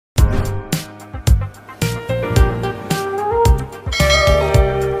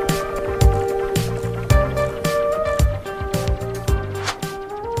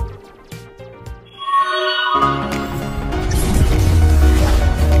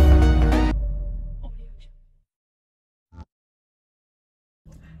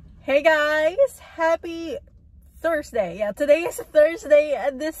Hey guys, happy Thursday. Yeah, today is Thursday,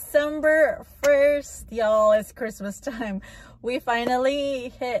 December 1st. Y'all, it's Christmas time. We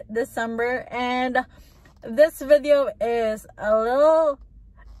finally hit December, and this video is a little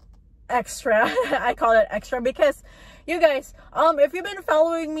extra. I call it extra because you guys, if you've been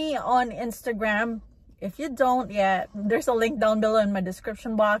following me on Instagram, if you don't yet, there's a link down below in my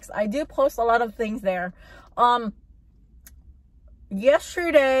description box. I do post a lot of things there.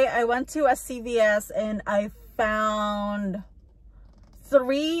 Yesterday I went to a CVS and I found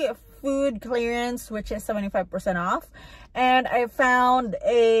 3 food clearance, which is 75% off, and I found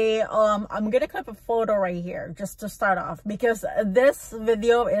a I'm gonna clip a photo right here just to start off, because this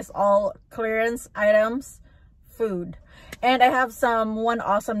video is all clearance items, food, and I have one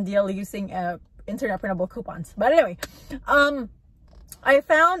awesome deal using internet printable coupons. But anyway, I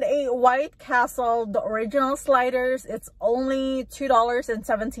found a White Castle, the original sliders. It's only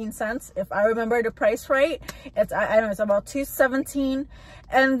 $2.17 if I remember the price right. It's, I don't know, it's about $2.17.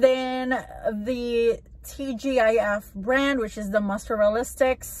 And then the TGIF brand, which is the mozzarella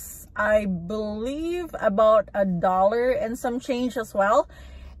sticks, I believe about $1 and some change as well.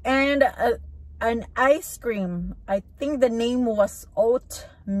 And an ice cream, I think the name was oat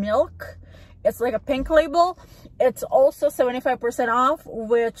milk. It's like a pink label. It's also 75% off,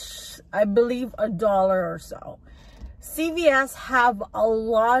 which I believe $1 or so. CVS have a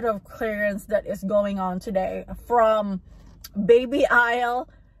lot of clearance that is going on today, from baby aisle,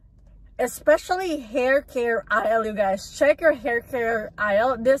 especially hair care aisle. You guys, check your hair care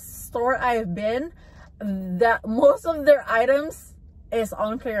aisle. This store I've been, that most of their items is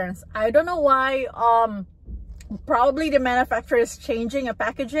on clearance. I don't know why. Probably the manufacturer is changing a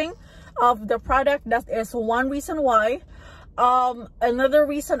packaging of the product. That is one reason why. Another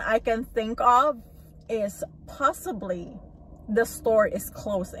reason I can think of is possibly the store is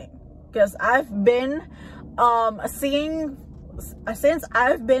closing, because I've been seeing, since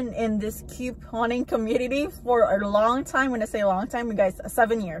I've been in this couponing community for a long time. When I say long time, you guys,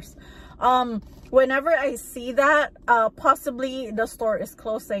 7 years. Whenever I see that, possibly the store is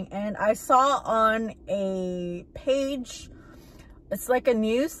closing. And I saw on a page, it's like a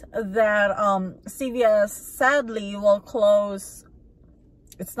news, that CVS sadly will close,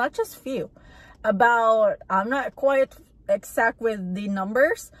 it's not just few, about, I'm not quite exact with the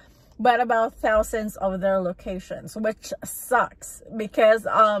numbers, but about thousands of their locations, which sucks, because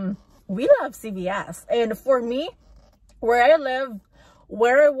we love CVS. And for me, where I live,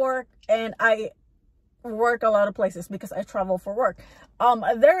 where I work, and I work a lot of places because I travel for work,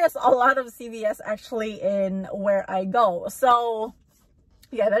 there is a lot of CVS actually in where I go. So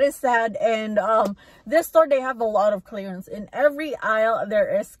yeah, that is sad. And this store, they have a lot of clearance. In every aisle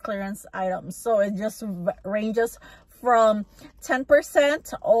there is clearance items, so it just ranges from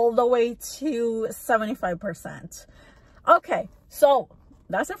 10% all the way to 75%. Okay, so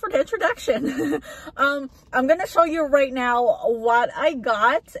that's it for the introduction. I'm gonna show you right now what I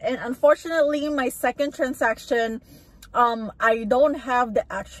got. And unfortunately, my second transaction, I don't have the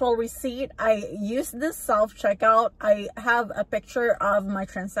actual receipt. I used this self checkout. I have a picture of my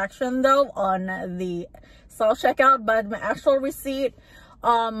transaction though on the self checkout, but my actual receipt,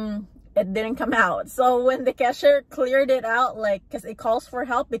 it didn't come out. So when the cashier cleared it out, like, because it calls for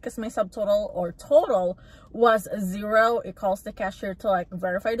help because my subtotal or total was 0, it calls the cashier to like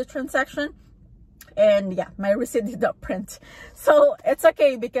verify the transaction. And yeah, my receipt did not print. So it's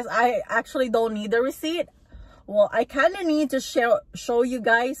okay, because I actually don't need the receipt. Well, I kind of need to show you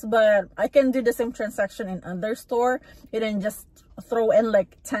guys, but I can do the same transaction in other store and then just throw in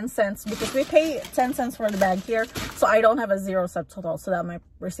like 10 cents, because we pay 10 cents for the bag here. So I don't have a 0 subtotal, so that my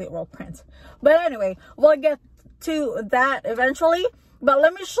receipt will print. But anyway, we'll get to that eventually. But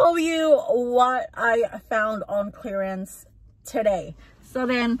let me show you what I found on clearance today. So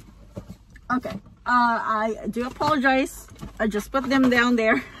then, okay, I do apologize. I just put them down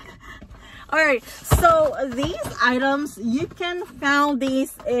there. All right, so these items, you can find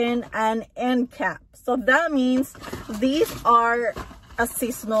these in an end cap. So that means these are a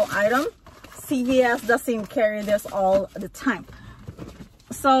seasonal item. CVS doesn't carry this all the time.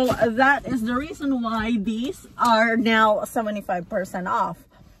 So that is the reason why these are now 75% off.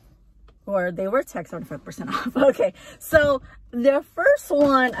 Or they were tech 75% off. Okay, so the first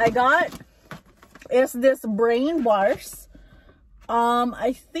one I got is this brain bars.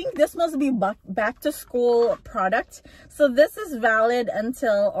 I think this must be back to school product. So this is valid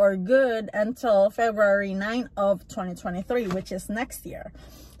until, or good until February 9th of 2023, which is next year.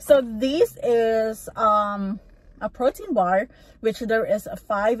 So this is a protein bar, which there is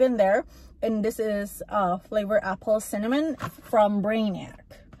 5 in there, and this is flavor apple cinnamon from Brainiac.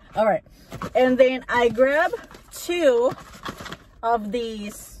 All right, and then I grabbed 2 of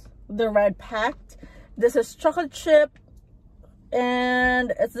these, the red packed. This is chocolate chip,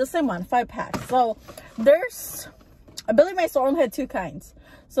 and it's the same one, 5 packs. So there's, I believe my store only had 2 kinds.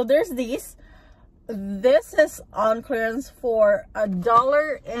 So there's these. This is on clearance for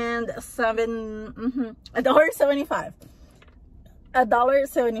 $1.75.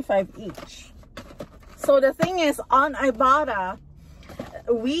 $1.75 each. So the thing is, on Ibotta,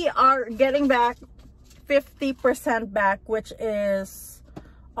 we are getting back 50% back, which is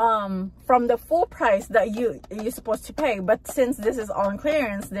from the full price that you're supposed to pay. But since this is on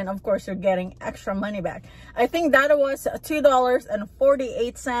clearance, then of course you're getting extra money back. I think that was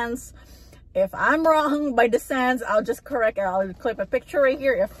 $2.48. If I'm wrong by the cents, I'll just correct it. I'll clip a picture right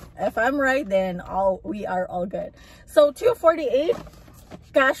here. If I'm right, then we are all good. So $2.48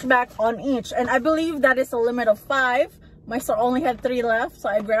 cash back on each, and I believe that is a limit of 5. My store only had 3 left, so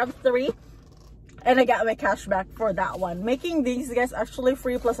I grabbed 3, and I got my cash back for that one, making these guys actually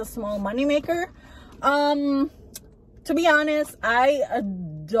free plus a small money maker. To be honest, I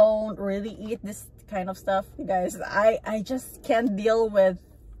don't really eat this kind of stuff, you guys. I just can't deal with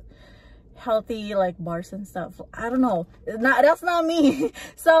healthy like bars and stuff. I don't know, that's not me.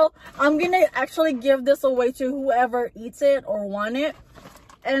 So I'm gonna actually give this away to whoever eats it or want it.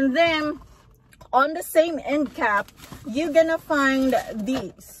 And then on the same end cap, you're gonna find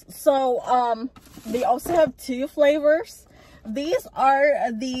these. So they also have 2 flavors. These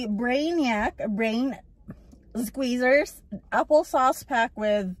are the brain squeezers, applesauce pack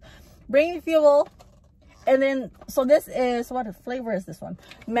with brain fuel. And then, so this is, what flavor is this one?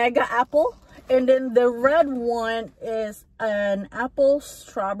 Mega apple. And then the red one is an apple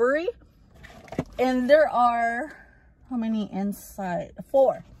strawberry. And there are, how many inside?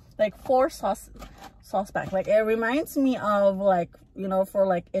 4. Like 4 sauce pack. Like, it reminds me of, like, you know, for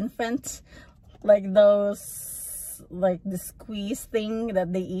like infant, like those, like the squeeze thing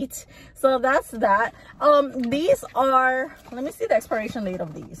that they eat. So that's that. These are, let me see the expiration date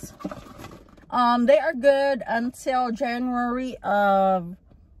of these. They are good until January of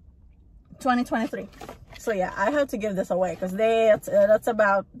 2023. So yeah, I have to give this away because that's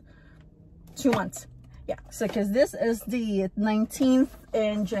about 2 months. Yeah, so because this is the 19th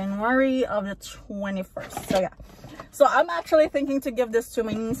in January of the 21st. So yeah, so I'm actually thinking to give this to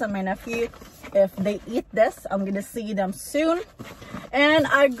my niece and my nephew. If they eat this, I'm gonna see them soon. And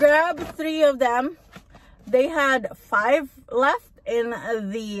I grabbed 3 of them. They had 5 left in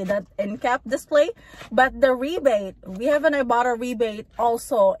that end cap display, but the rebate, we have an Ibotta rebate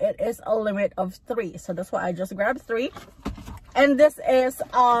also. It is a limit of 3, so that's why I just grabbed 3. And this is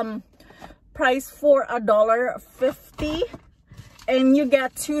priced for $1.50, and you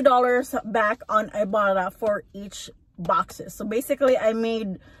get $2 back on Ibotta for each boxes. So basically I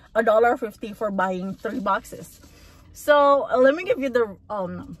made $1.50 for buying 3 boxes. So let me give you the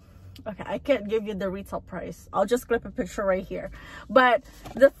okay, I can't give you the retail price. I'll just clip a picture right here. But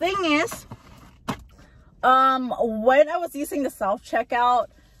the thing is, when I was using the self checkout,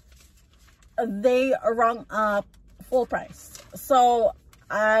 they rung up full price. So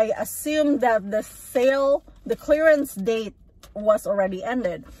I assumed that the clearance date was already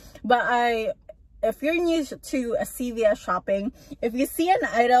ended. But if you're new to a CVS shopping, if you see an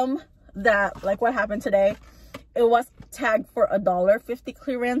item that, like what happened today, it was tagged for $1.50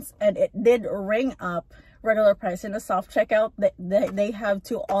 clearance, and it did ring up regular price in the self-checkout. They have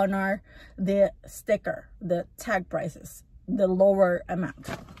to honor the sticker, the tag prices, the lower amount.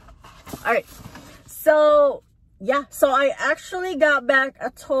 All right, so yeah, so I actually got back a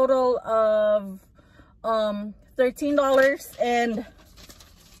total of $13 and,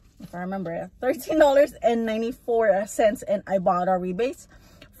 if I remember it, $13.94 in Ibotta rebates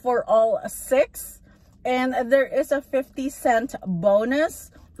for all 6. And there is a 50-cent bonus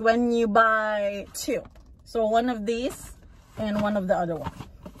when you buy 2. So one of these and one of the other one.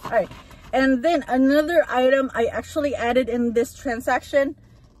 All right. And then another item I actually added in this transaction,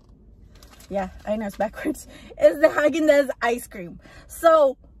 yeah, I know it's backwards, is the Haagen-Dazs ice cream.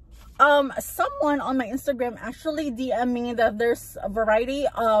 So someone on my Instagram actually DM'd me that there's a variety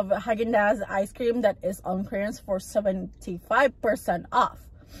of Haagen-Dazs ice cream that is on clearance for 75% off.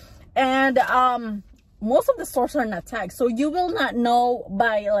 And most of the stores are not tagged, so you will not know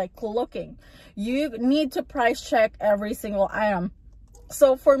by like looking. You need to price check every single item.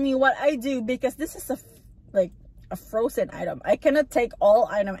 So for me, what I do, because this is a frozen item, I cannot take all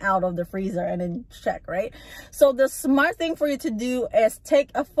item out of the freezer and then check, right? So the smart thing for you to do is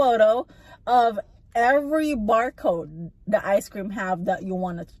take a photo of every barcode the ice cream have that you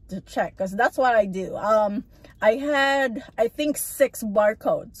want to check, because that's what I do. I had, I think, 6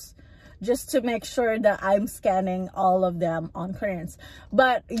 barcodes just to make sure that I'm scanning all of them on clearance.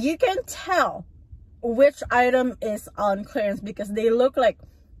 But you can tell which item is on clearance because they look like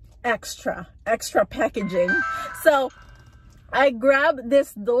extra packaging. So I grabbed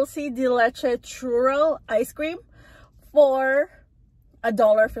this Dulce de Leche churro ice cream for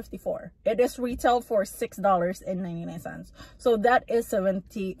 $1.54. It is retailed for $6.99. So that is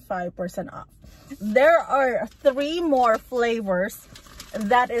 75% off. There are 3 more flavors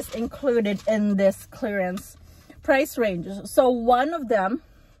that is included in this clearance price range. So one of them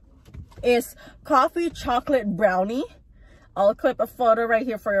is coffee chocolate brownie. I'll clip a photo right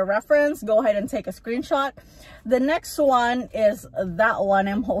here for your reference. Go ahead and take a screenshot. The next one is that one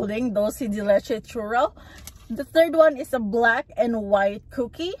I'm holding, Dulce de Leche churro. The third one is a black and white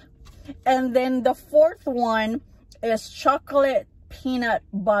cookie. And then the fourth one is chocolate peanut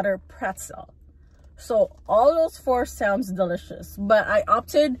butter pretzel. So all those 4 sounds delicious. But I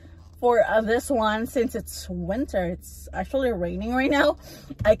opted for this one since it's winter. It's actually raining right now.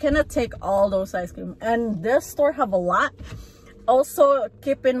 I cannot take all those ice cream. And this store have a lot. Also,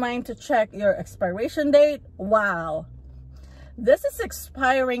 keep in mind to check your expiration date. Wow. This is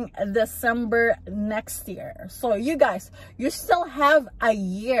expiring December next year. So you guys, you still have a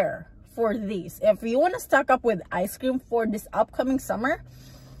year for these. If you want to stock up with ice cream for this upcoming summer,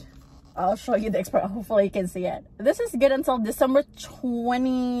 I'll show you the expiry. Hopefully you can see it. This is good until December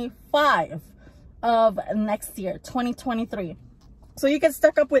 25 of next year, 2023. So you can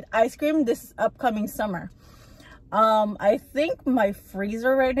stock up with ice cream this upcoming summer. I think my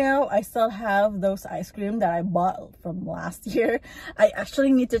freezer right now, I still have those ice cream that I bought from last year. I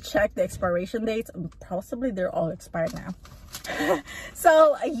actually need to check the expiration dates. Possibly they're all expired now.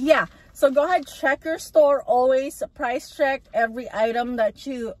 So yeah, so go ahead, check your store. Always price check every item that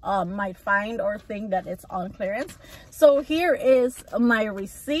you might find or think that it's on clearance. So here is my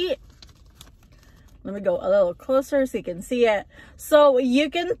receipt. Let me go a little closer so you can see it. So you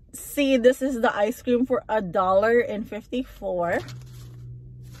can see this is the ice cream for $1.54.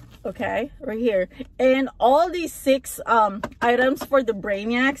 Okay, right here. And all these 6 items for the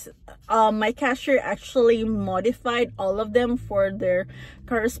Brainiacs, my cashier actually modified all of them for their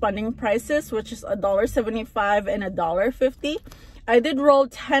corresponding prices, which is $1.75 and $1.50. I did roll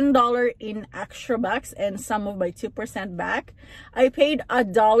 $10 in extra bucks and some of my 2% back. I paid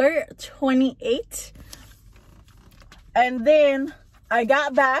 $1.28. And then I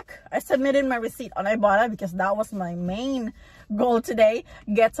got back, I submitted my receipt on Ibotta because that was my main goal today.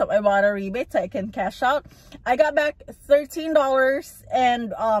 Get some Ibotta rebates so I can cash out. I got back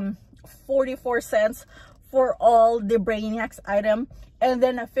 $13.44 for all the Brainiacs item, and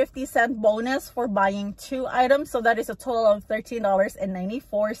then a 50-cent bonus for buying 2 items. So that is a total of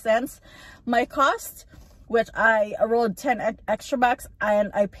 $13.94. My cost, which I rolled 10 extra bucks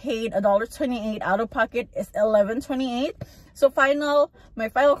and I paid $1.28 out of pocket, is $11.28. So my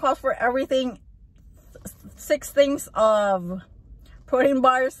final cost for everything, 6 things of protein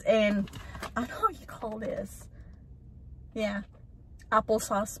bars and I don't know what you call this. Yeah,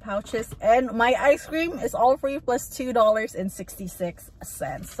 applesauce pouches, and my ice cream is all free plus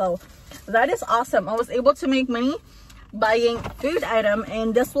 $2.66. So that is awesome. I was able to make money buying food item,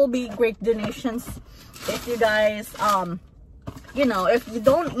 and this will be great donations if you guys you know, if you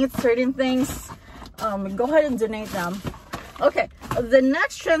don't eat certain things, go ahead and donate them. Okay, the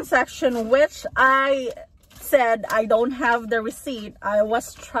next transaction, which I said I don't have the receipt, I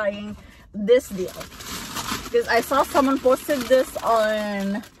was trying this deal because I saw someone posted this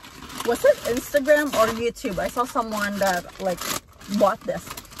on, was it Instagram or YouTube? I saw someone that like bought this.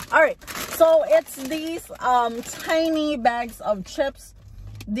 All right, so it's these tiny bags of chips.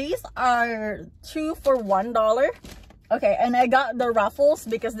 These are 2 for $1. Okay, and I got the Ruffles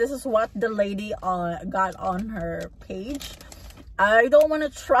because this is what the lady got on her page. I don't want to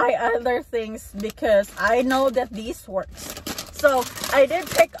try other things because I know that these works. So I did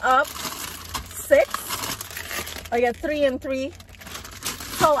pick up 6. I got 3 and 3.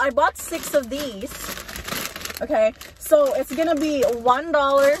 So I bought 6 of these. Okay, so it's gonna be $1,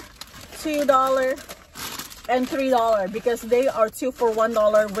 $2, and $3 because they are 2 for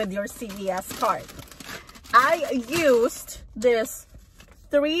 $1 with your CVS card. I used this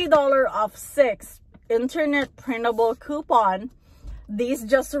 $3 off 6 internet printable coupon. These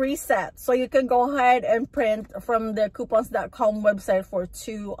just reset, so you can go ahead and print from the coupons.com website for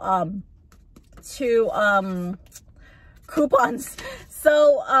 2 coupons.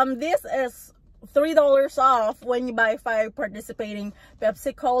 So this is $3 off when you buy 5 participating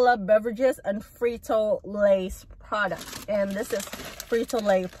Pepsi Cola beverages and Frito-Lay's products. And this is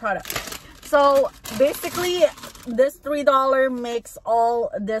Frito-Lay product. So basically, this $3 makes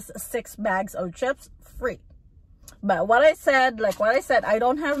all this 6 bags of chips free. But like what I said, I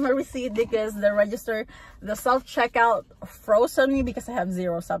don't have my receipt because the self-checkout froze on me because I have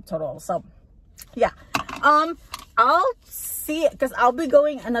 0 subtotal. So yeah, I'll see, because I'll be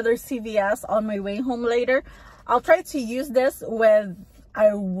going another CVS on my way home later. I'll try to use this with, I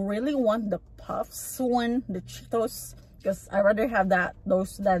really want the puffs one, the Cheetos, because I rather have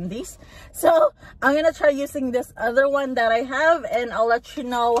those than these. So I'm gonna try using this other one that I have, and I'll let you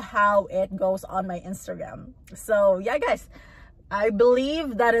know how it goes on my Instagram. So yeah, guys, I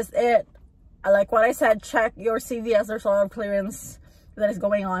believe that is it. Like what I said, check your CVS. There's a lot of clearance that is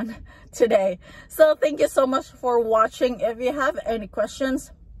going on today. So thank you so much for watching. If you have any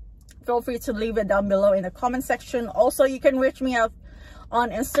questions, feel free to leave it down below in the comment section. Also, you can reach me out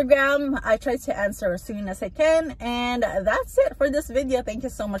on Instagram. I try to answer as soon as I can. And that's it for this video. Thank you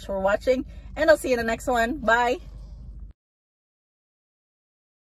so much for watching, and I'll see you in the next one. Bye.